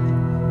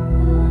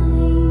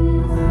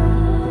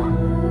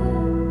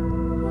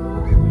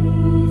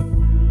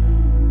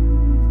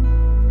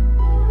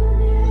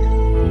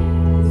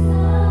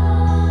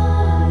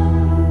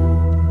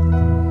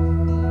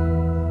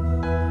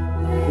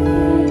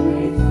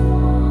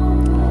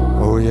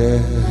 Oh, yeah.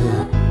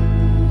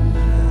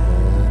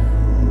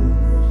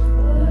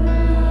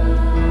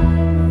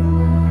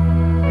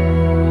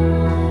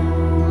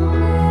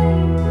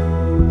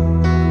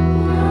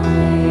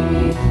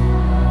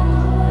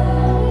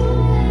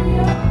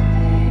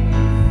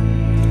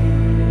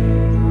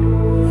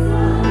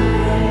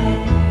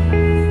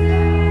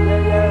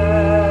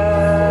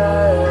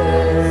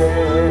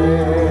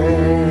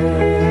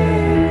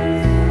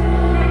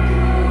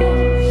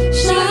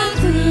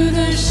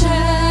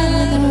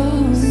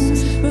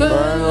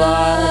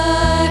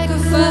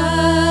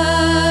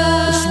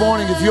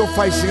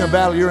 Facing a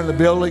battle, you're in the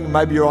building,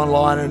 maybe you're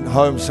online and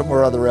home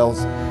somewhere or other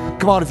else.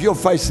 Come on, if you're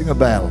facing a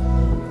battle,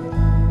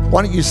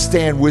 Why don't you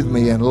stand with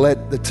me and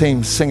let the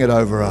team sing it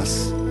over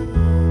us?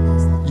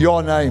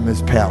 Your name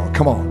is power.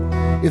 Come on.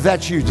 If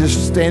that's you,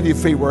 just stand to your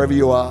feet wherever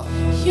you are.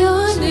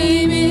 Your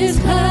name is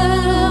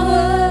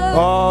power.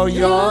 Oh,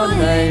 your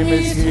name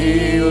is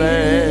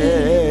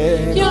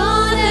healing.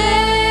 Your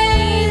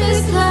name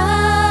is life.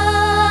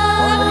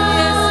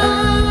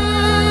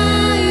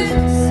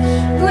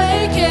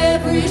 Break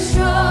every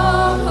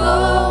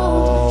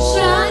stronghold.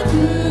 Shine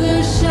through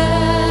the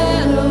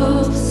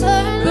shadows.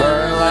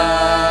 Burn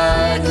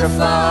like a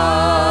fire.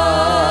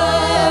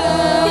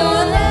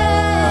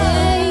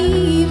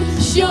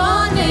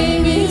 Your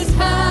name is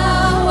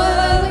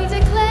power. We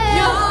declare.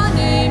 Your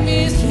name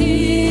is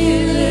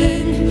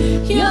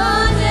healing.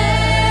 Your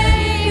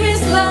name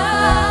is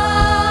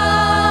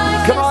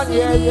life. Come on,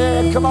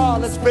 yeah. Come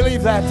on, let's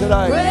believe that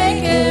today.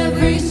 Break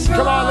every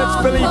Come on, let's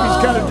believe He's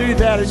going to do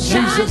that in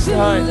Jesus'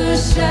 name.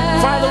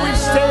 Father, we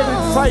stand in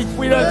faith.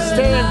 We don't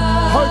stand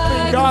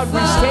hoping, God.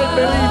 We stand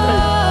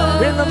believing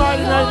in the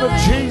mighty name of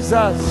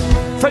Jesus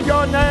for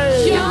your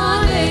name.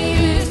 Your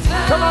name is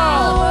power. Come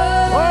on.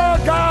 Oh,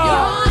 God.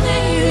 Your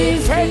name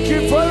is Thank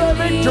you for the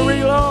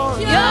victory, Lord.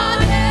 Your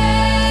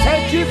name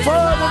Thank you for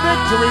the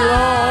victory,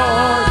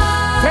 Lord.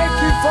 Thank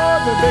you for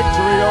the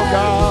victory, oh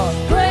God.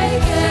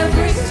 break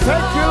every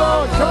Thank you,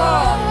 Lord. Come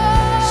on.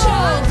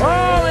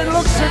 Oh, it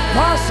looks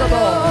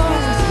impossible.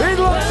 It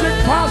looks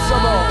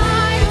impossible.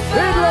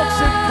 It looks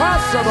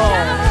impossible.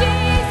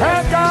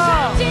 Thank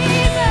God.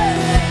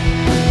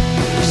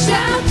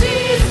 Shout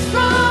Jesus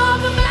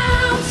from the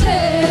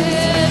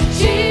mountain.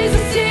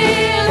 Jesus in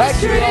the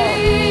Thank you, Lord.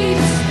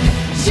 streets.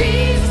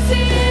 Jesus in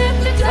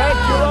the Thank you,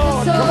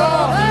 Lord. darkness Come on.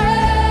 over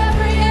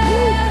every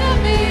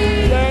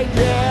enemy.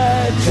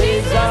 Yeah,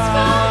 Jesus from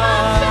my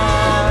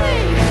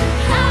family,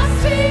 I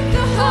speak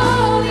the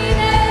holy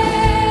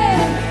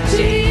name.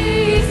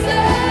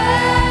 Jesus.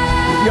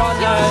 Your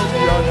name,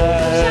 your name.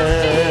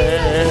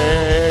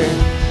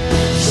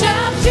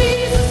 Shout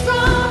Jesus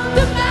from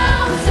the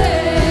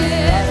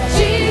mountain.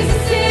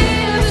 Jesus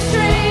in the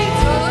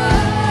streets.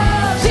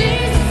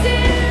 Jesus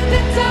in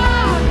the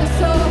darkness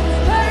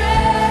over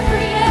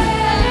every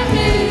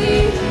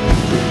enemy.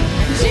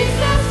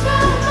 Jesus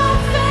from my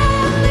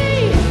family,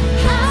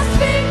 I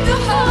speak the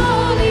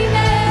holy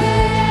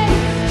name.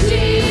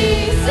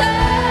 Jesus.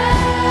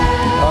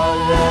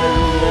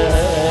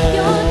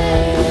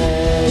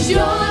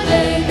 Your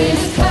name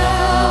is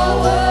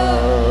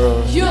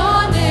power.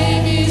 Your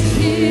name is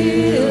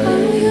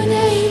healing.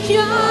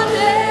 Your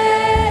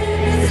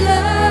name is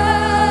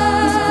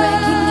love. It's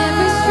breaking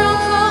every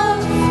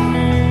stronghold.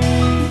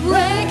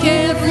 Break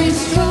every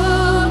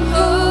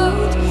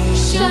stronghold.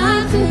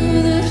 Shine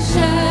through the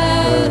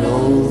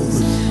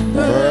shadows.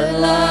 Burn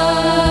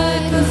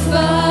like a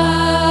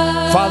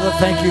fire. Father,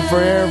 thank you for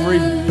every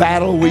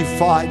battle we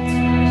fight.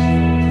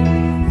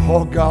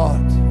 Oh God.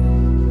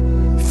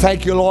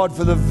 Thank you, Lord,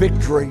 for the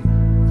victory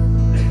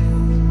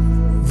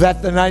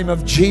that the name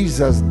of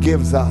Jesus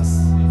gives us.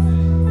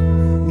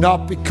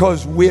 Not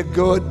because we're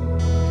good,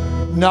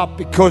 not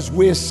because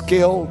we're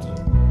skilled,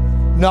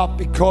 not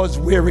because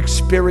we're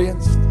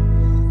experienced,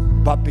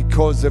 but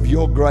because of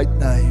your great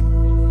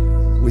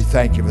name. We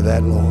thank you for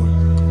that,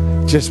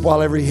 Lord. Just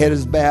while every head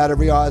is bowed,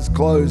 every eye is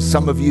closed,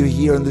 some of you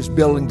here in this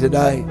building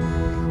today,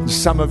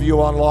 some of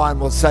you online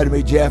will say to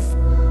me, Geoff,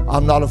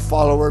 I'm not a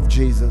follower of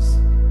Jesus.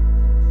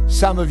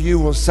 Some of you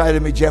will say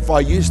to me, Geoff, I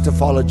used to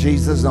follow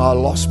Jesus and I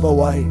lost my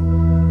way.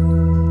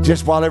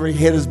 Just while every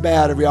head is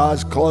bowed, every eye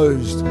is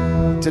closed,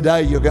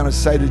 today you're going to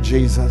say to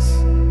Jesus,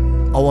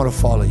 I want to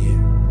follow you.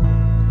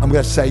 I'm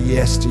going to say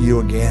yes to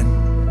you again.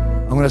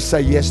 I'm going to say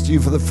yes to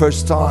you for the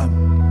first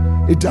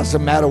time. It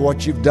doesn't matter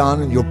what you've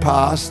done in your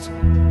past.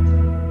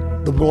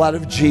 The blood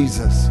of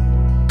Jesus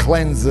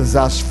cleanses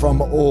us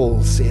from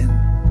all sin.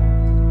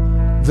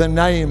 The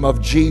name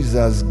of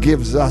Jesus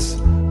gives us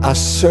a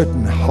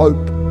certain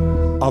hope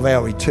of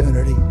our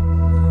eternity.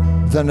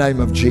 The name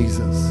of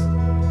Jesus.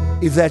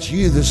 If that's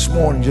you this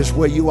morning, just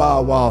where you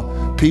are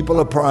while people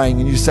are praying,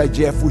 and you say,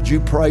 Geoff, would you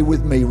pray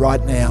with me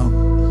right now?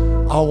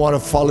 I want to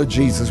follow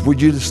Jesus.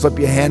 Would you just slip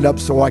your hand up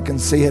so I can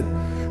see it?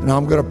 And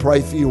I'm going to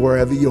pray for you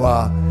wherever you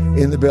are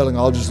in the building.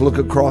 I'll just look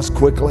across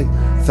quickly.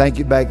 Thank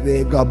you back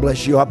there. God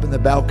bless you up in the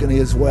balcony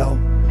as well.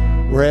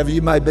 Wherever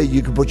you may be,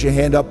 you can put your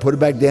hand up, put it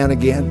back down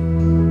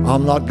again.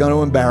 I'm not going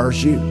to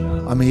embarrass you.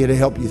 I'm here to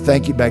help you.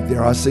 Thank you back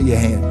there. I see your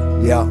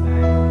hand. Yeah.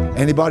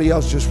 Anybody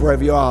else, just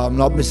wherever you are. I'm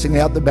not missing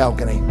out the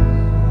balcony.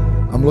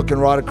 I'm looking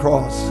right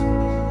across.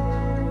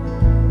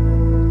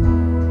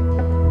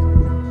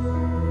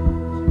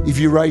 If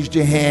you raised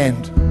your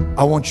hand,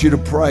 I want you to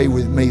pray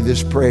with me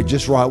this prayer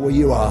just right where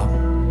you are.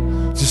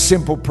 It's a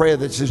simple prayer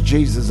that says,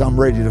 Jesus, I'm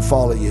ready to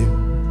follow you.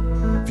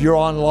 If you're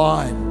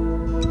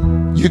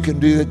online, you can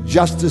do it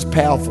just as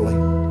powerfully.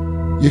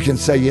 You can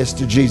say yes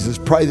to Jesus.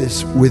 Pray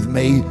this with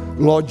me.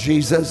 Lord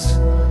Jesus,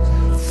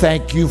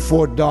 thank you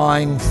for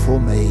dying for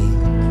me.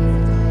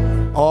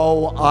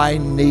 Oh, I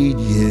need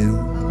you.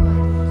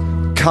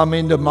 Come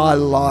into my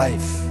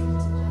life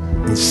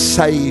and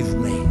save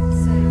me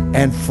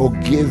and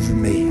forgive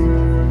me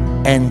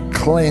and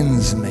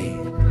cleanse me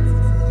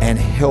and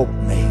help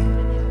me.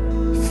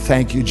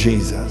 Thank you,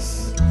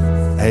 Jesus.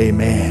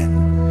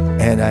 Amen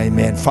and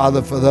amen.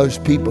 Father, for those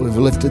people who've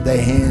lifted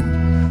their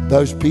hand,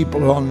 those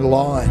people who are on the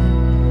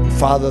line,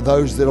 Father,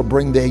 those that'll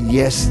bring their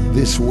yes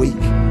this week,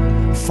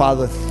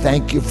 Father,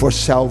 thank you for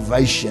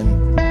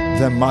salvation, in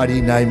the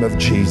mighty name of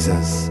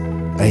Jesus.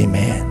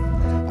 Amen.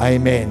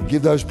 Amen.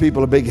 Give those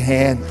people a big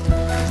hand.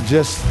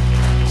 Just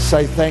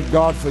say thank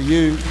God for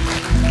you.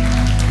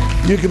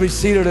 You can be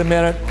seated a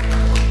minute.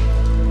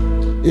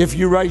 If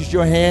you raised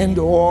your hand,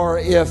 or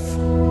if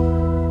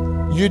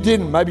you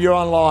didn't, maybe you're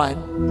online.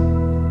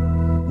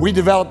 We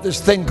developed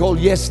this thing called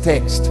Yes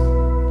Text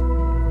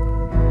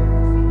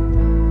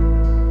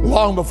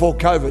long before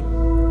COVID.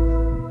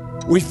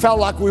 We felt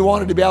like we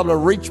wanted to be able to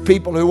reach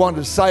people who wanted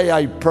to say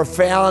a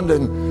profound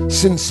and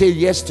sincere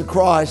yes to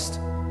Christ,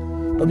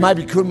 but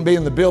maybe couldn't be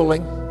in the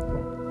building,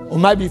 or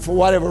maybe for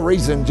whatever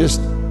reason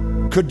just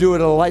could do it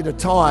at a later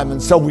time.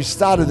 And so we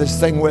started this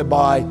thing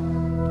whereby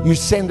you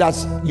send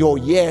us your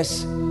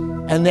yes,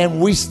 and then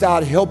we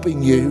start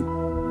helping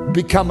you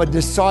become a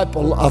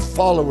disciple, a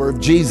follower of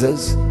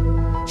Jesus.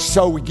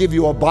 So we give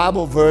you a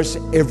Bible verse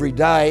every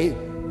day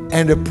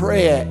and a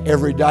prayer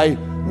every day.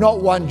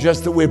 Not one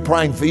just that we're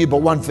praying for you, but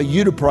one for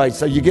you to pray.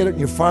 So you get it in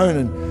your phone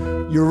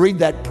and you read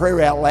that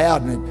prayer out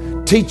loud, and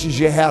it teaches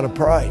you how to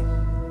pray.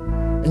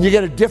 And you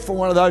get a different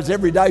one of those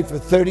every day for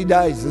 30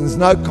 days. And there's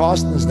no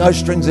cost, and there's no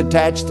strings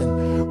attached.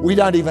 And we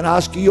don't even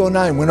ask you your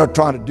name. We're not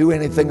trying to do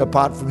anything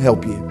apart from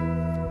help you.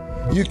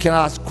 You can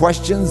ask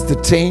questions. The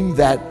team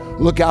that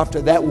look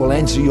after that will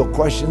answer your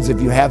questions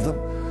if you have them.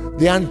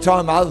 The only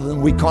time other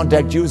than we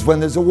contact you is when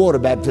there's a water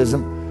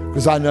baptism,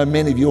 because I know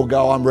many of you will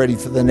go, I'm ready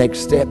for the next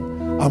step.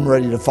 I'm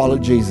ready to follow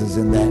Jesus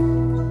in that.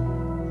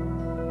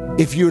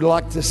 If you'd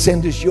like to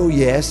send us your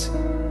yes,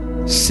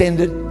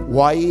 send it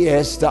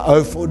YES to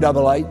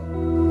 0488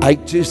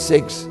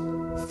 826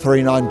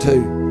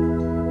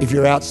 392. If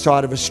you're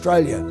outside of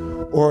Australia,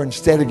 or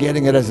instead of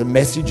getting it as a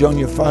message on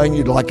your phone,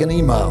 you'd like an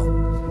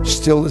email,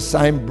 still the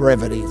same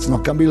brevity. It's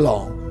not going to be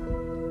long.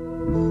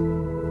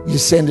 You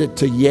send it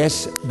to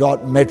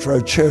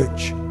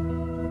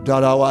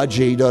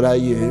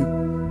yes.metrochurch.org.au.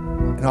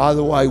 And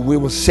either way, we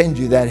will send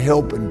you that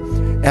help,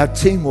 and our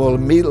team will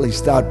immediately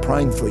start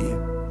praying for you.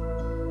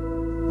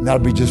 And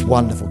that'll be just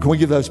wonderful. Can we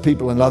give those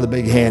people another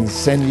big hand?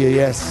 Send your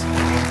yes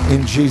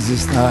in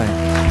Jesus' name.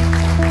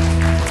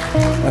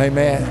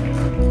 Amen.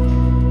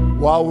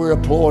 While we're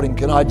applauding,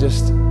 can I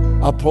just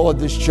applaud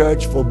this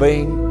church for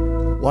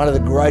being one of the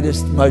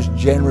greatest, most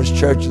generous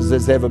churches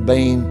there's ever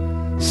been,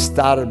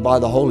 started by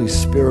the Holy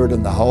Spirit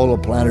and the whole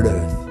of planet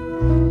Earth.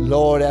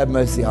 Lord have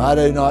mercy. I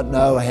do not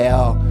know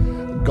how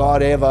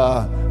God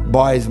ever,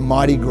 by His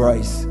mighty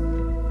grace,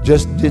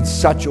 just did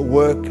such a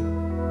work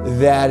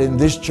that in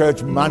this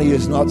church, money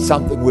is not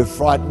something we're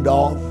frightened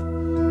of,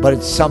 but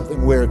it's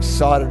something we're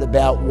excited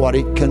about what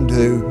it can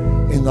do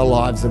in the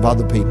lives of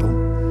other people.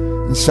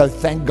 And so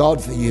thank God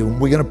for you.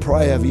 And we're going to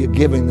pray over your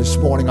giving this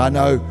morning. I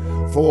know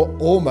for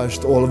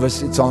almost all of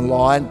us, it's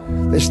online.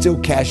 There's still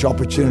cash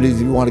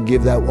opportunities if you want to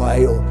give that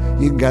way, or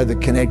you can go to the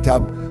Connect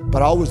Hub.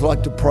 But I always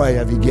like to pray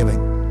over your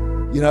giving.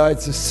 You know,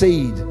 it's a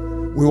seed.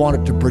 We want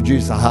it to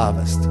produce a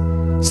harvest.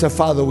 So,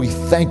 Father, we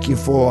thank you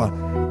for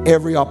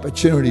every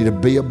opportunity to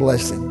be a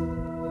blessing.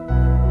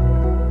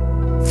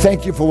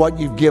 Thank you for what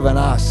you've given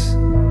us,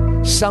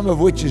 some of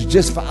which is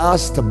just for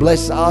us to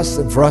bless us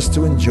and for us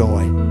to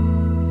enjoy.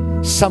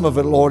 Some of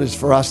it, Lord, is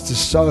for us to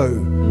sow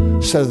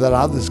so that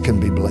others can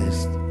be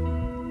blessed.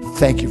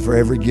 Thank you for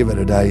every giver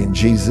today. In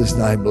Jesus'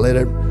 name, let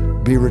it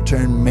be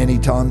returned many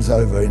times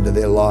over into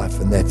their life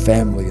and their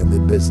family and their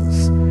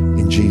business.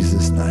 In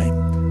Jesus' name,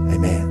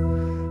 amen.